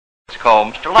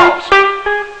called Mr. Lost.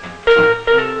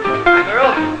 Hi,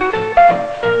 girl.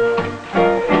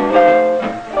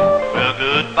 Well,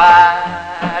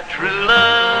 goodbye, true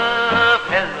love.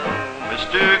 Hello,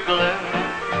 Mr. Gloom.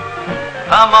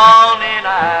 Come on in,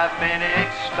 I've been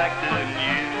expecting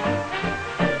you.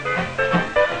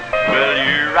 Well,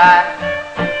 you're right,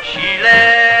 she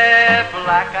left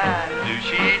like I knew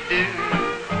she'd do.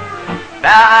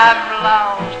 Now I'm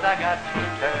lost, I got to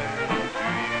turn to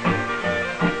you.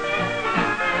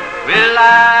 Well,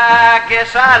 I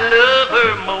guess I love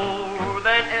her more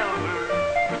than ever,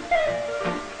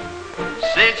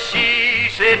 since she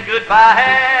said goodbye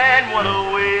and went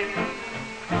away.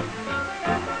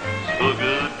 So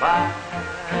goodbye,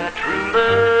 true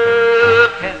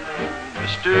love, hello,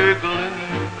 Mr. Gloom.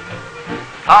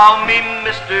 Call me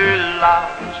Mr.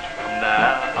 Lost from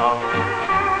now on.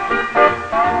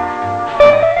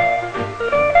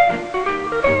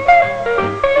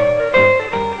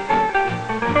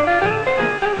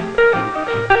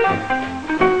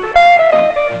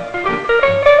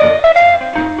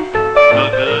 Well,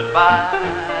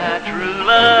 goodbye, true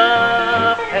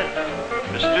love, hello,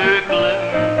 Mr. Gloom.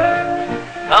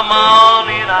 Come on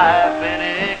in, I've been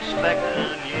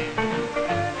expecting you.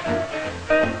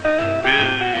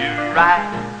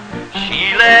 Right,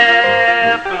 she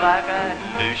left like I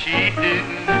knew she'd do.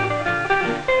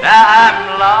 Now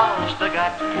I'm lost, I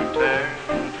got to turn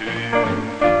to you.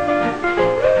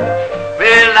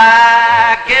 Well,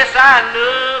 I guess I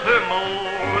love her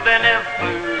more than ever,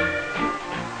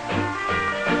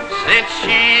 since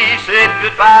she said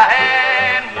goodbye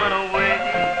and went away.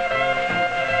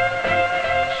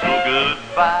 So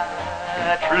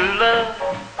goodbye, true love,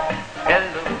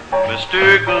 hello,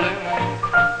 Mr. Gloom.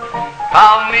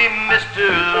 Call me Mr.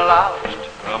 Lost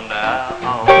from now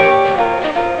on.